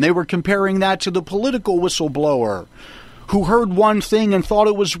whistleblower, and they were comparing that to the political whistleblower who heard one thing and thought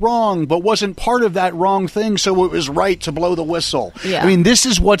it was wrong, but wasn't part of that wrong thing, so it was right to blow the whistle. Yeah. I mean, this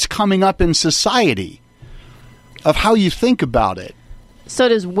is what's coming up in society of how you think about it. So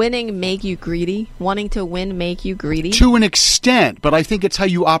does winning make you greedy? Wanting to win make you greedy? To an extent, but I think it's how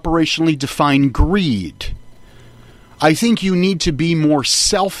you operationally define greed. I think you need to be more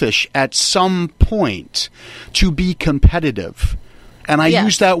selfish at some point to be competitive. And I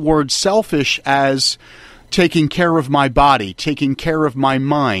use that word selfish as taking care of my body, taking care of my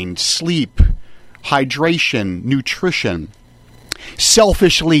mind, sleep, hydration, nutrition.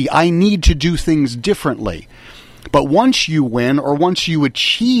 Selfishly, I need to do things differently. But once you win or once you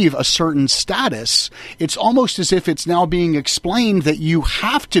achieve a certain status, it's almost as if it's now being explained that you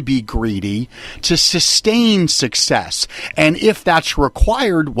have to be greedy to sustain success. And if that's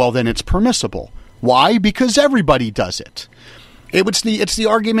required, well, then it's permissible. Why? Because everybody does it. It's the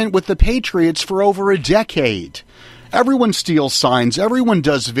argument with the Patriots for over a decade. Everyone steals signs. Everyone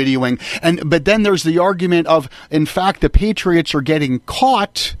does videoing. But then there's the argument of, in fact, the Patriots are getting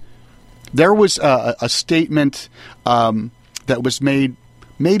caught. There was a statement that was made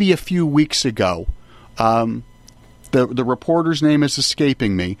maybe a few weeks ago. The reporter's name is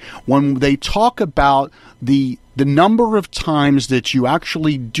escaping me. When they talk about the number of times that you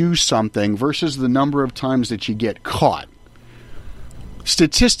actually do something versus the number of times that you get caught.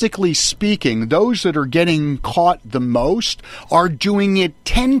 Statistically speaking, those that are getting caught the most are doing it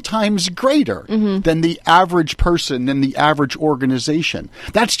 10 times greater than the average person, than the average organization.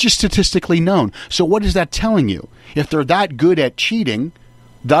 That's just statistically known. So what is that telling you? If they're that good at cheating,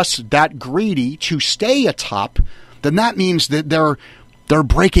 thus that greedy to stay atop, then that means that they're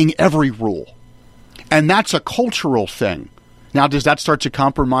breaking every rule. And that's a cultural thing. Now, does that start to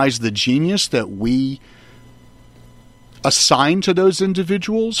compromise the genius that we assign to those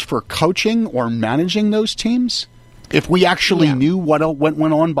individuals for coaching or managing those teams? If we actually knew what went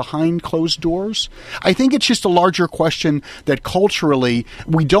on behind closed doors? I think it's just a larger question that culturally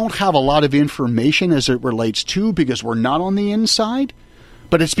we don't have a lot of information as it relates to because we're not on the inside,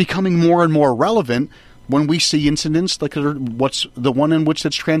 but it's becoming more and more relevant when we see incidents like what's the one in which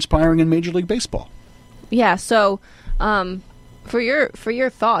that's transpiring in Major League Baseball. Yeah, so for your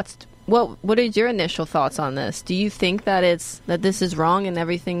thoughts, what is your initial thoughts on this? Do you think that this is wrong and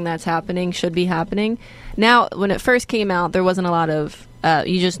everything that's happening should be happening? Now, when it first came out, there wasn't a lot of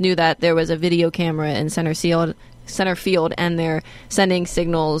you just knew that there was a video camera in center field and they're sending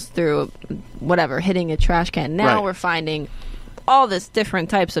signals through whatever, hitting a trash can. Now we're finding all this different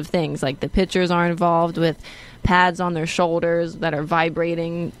types of things, like the pitchers are involved with pads on their shoulders that are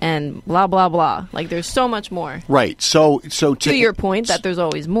vibrating and blah blah blah. Like there's so much more. Right. So to your point that there's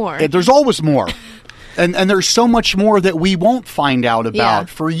always more. There's always more. And there's so much more that we won't find out about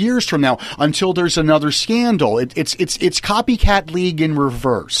for years from now until there's another scandal. It's copycat league in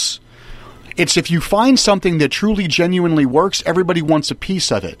reverse. It's if you find something that truly genuinely works, everybody wants a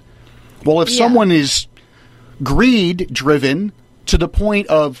piece of it. Well, if someone is greed driven to the point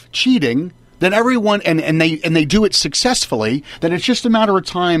of cheating, then everyone and they do it successfully, then it's just a matter of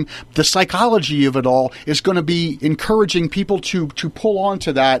time. The psychology of it all is going to be encouraging people to pull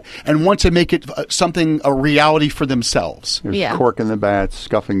onto that and want to make it a reality for themselves. There's cork in the bats,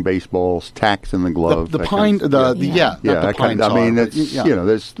 scuffing baseballs, tacks in the glove. The pine, that kind of. I mean,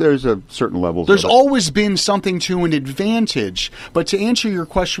 there's a certain level. There's always been something to an advantage, but to answer your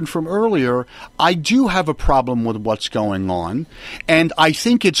question from earlier, I do have a problem with what's going on, and I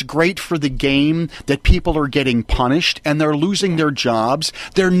think it's great for the game that people are getting punished and they're losing their jobs.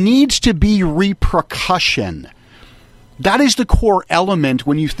 There needs to be repercussion. That is the core element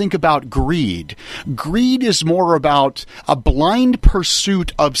when you think about greed. Greed is more about a blind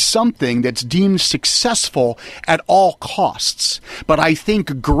pursuit of something that's deemed successful at all costs. But I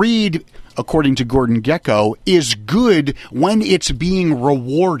think greed, according to Gordon Gekko, is good when it's being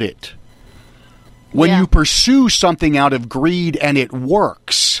rewarded. When you pursue something out of greed and it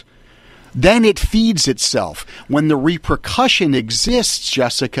works, then it feeds itself. When the repercussion exists,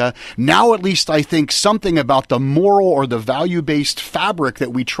 Jessica, now at least I think something about the moral or the value-based fabric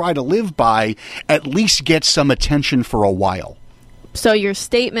that we try to live by at least gets some attention for a while. So your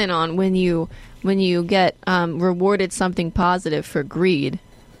statement on when you get rewarded something positive for greed,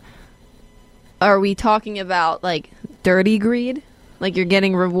 are we talking about like dirty greed? Like you're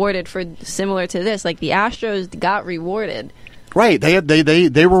getting rewarded for similar to this? Like the Astros got rewarded. Right,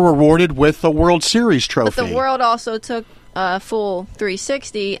 they were rewarded with a World Series trophy. But the world also took a full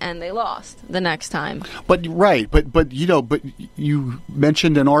 360, and they lost the next time. But you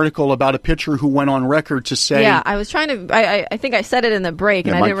mentioned an article about a pitcher who went on record to say, I was trying to. I think I said it in the break,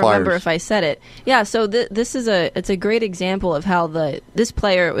 and I didn't remember if I said it. Yeah, so this is it's a great example of how this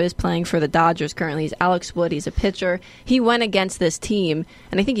player is playing for the Dodgers currently. He's Alex Wood. He's a pitcher. He went against this team,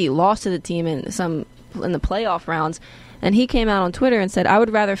 and I think he lost to the team in the playoff rounds. And he came out on Twitter and said, I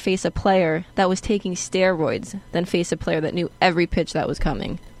would rather face a player that was taking steroids than face a player that knew every pitch that was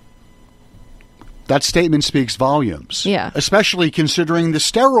coming. That statement speaks volumes. Yeah. Especially considering the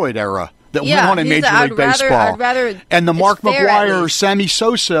steroid era that went on in Major League Baseball. I'd rather and the Mark McGwire, Sammy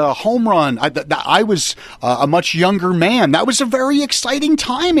Sosa home run. I was a much younger man. That was a very exciting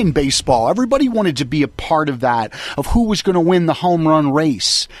time in baseball. Everybody wanted to be a part of that, of who was going to win the home run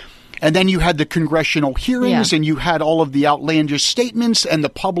race. And then you had the congressional hearings, and you had all of the outlandish statements and the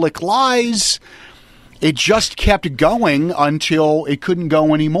public lies. It just kept going until it couldn't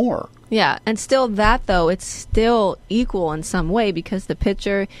go anymore. Yeah, and still that, though, it's still equal in some way because the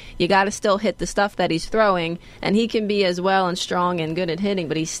pitcher, you got to still hit the stuff that he's throwing, and he can be as well and strong and good at hitting,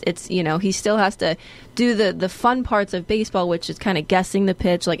 but he still has to do the fun parts of baseball, which is kind of guessing the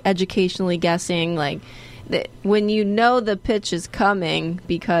pitch, like educationally guessing, like when you know the pitch is coming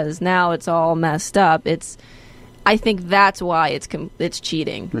because now it's all messed up, I think that's why it's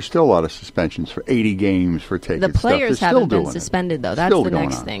cheating. There's still a lot of suspensions for 80 games for taking stuff. The players They're haven't still been suspended, though. That's Still the going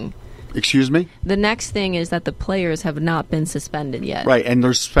next on. thing. Excuse me? The next thing is that the players have not been suspended yet. Right, and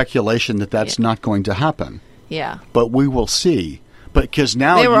there's speculation that that's not going to happen. Yeah. But we will see. But because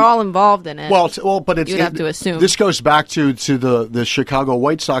now they were all involved in it. Well, but you'd have to assume this goes back to the Chicago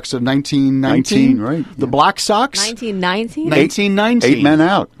White Sox of 1919, right? The Black Sox, 1919. 1919. 8 men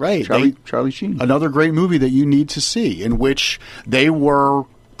out, right? Charlie Sheen. Another great movie that you need to see, in which they were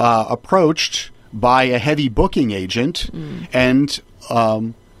approached by a heavy booking agent, and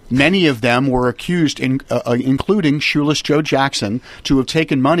many of them were accused, including Shoeless Joe Jackson, to have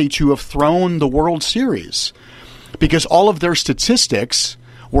taken money to have thrown the World Series. Because all of their statistics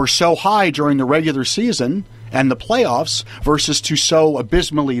were so high during the regular season and the playoffs versus to so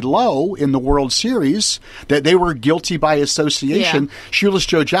abysmally low in the World Series that they were guilty by association. Yeah. Shoeless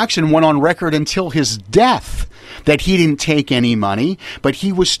Joe Jackson went on record until his death that he didn't take any money, but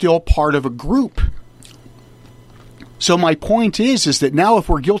he was still part of a group. So my point is that now if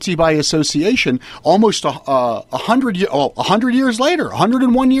we're guilty by association, almost 100 years later,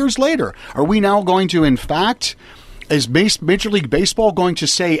 101 years later, are we now going to, in fact, is Major League Baseball going to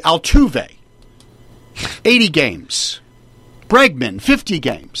say Altuve, 80 games, Bregman, 50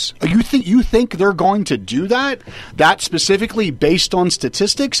 games? You think they're going to do that? That specifically based on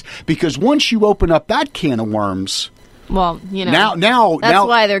statistics? Because once you open up that can of worms, well, now that's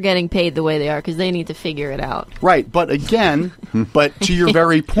why they're getting paid the way they are, because they need to figure it out. Right, but again, to your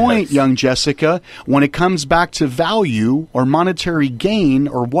very point, young Jessica, when it comes back to value or monetary gain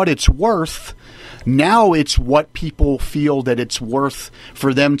or what it's worth, now it's what people feel that it's worth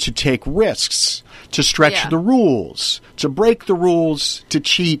for them to take risks, to stretch the rules, to break the rules, to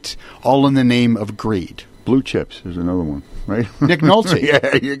cheat, all in the name of greed. Blue chips is another one, right? Nick Nolte. Yeah,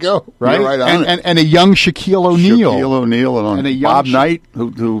 there you go. Right? You're right on it. And a young Shaquille O'Neal. Shaquille O'Neal and a young Bob Knight,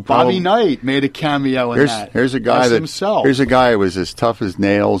 who Bobby Knight made a cameo in that. Here's a guy himself. Here's a guy who was as tough as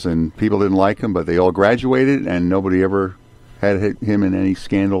nails, and people didn't like him, but they all graduated, and nobody ever had him in any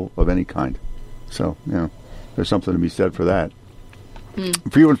scandal of any kind. So, there's something to be said for that.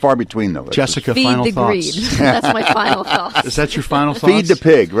 Few and far between, though. Jessica, Feed final the thoughts. greed. That's my final thoughts. Is that your final thoughts? Feed the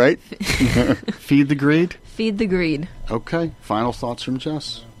pig, right? Feed the greed? Feed the greed. Okay. Final thoughts from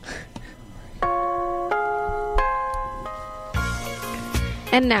Jess.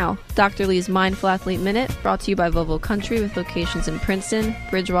 And now, Dr. Lee's Mindful Athlete Minute, brought to you by Volvo Country with locations in Princeton,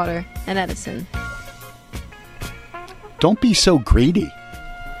 Bridgewater, and Edison. Don't be so greedy.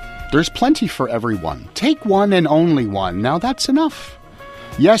 There's plenty for everyone. Take one and only one. Now that's enough.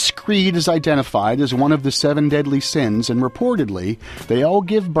 Yes, greed is identified as one of the 7 deadly sins, and reportedly, they all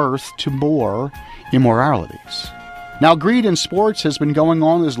give birth to more immoralities. Now, greed in sports has been going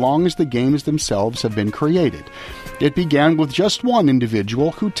on as long as the games themselves have been created. It began with just one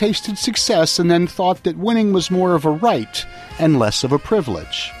individual who tasted success and then thought that winning was more of a right and less of a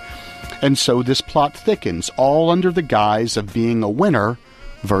privilege. And so this plot thickens, all under the guise of being a winner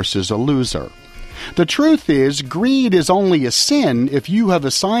versus a loser. The truth is, greed is only a sin if you have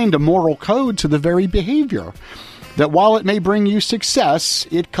assigned a moral code to the very behavior. That while it may bring you success,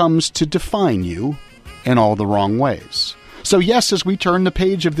 it comes to define you in all the wrong ways. So yes, as we turn the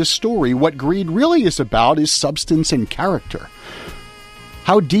page of this story, what greed really is about is substance and character.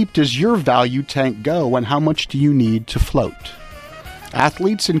 How deep does your value tank go, and how much do you need to float?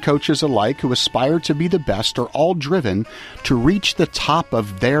 Athletes and coaches alike who aspire to be the best are all driven to reach the top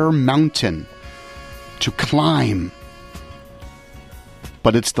of their mountain, to climb.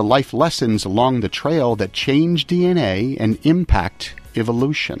 But it's the life lessons along the trail that change DNA and impact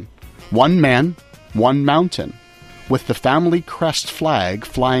evolution. One man, one mountain, with the family crest flag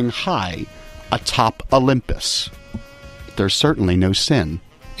flying high atop Olympus. There's certainly no sin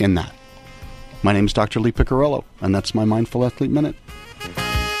in that. My name's Dr. Lee Piccirillo, and that's my Mindful Athlete Minute.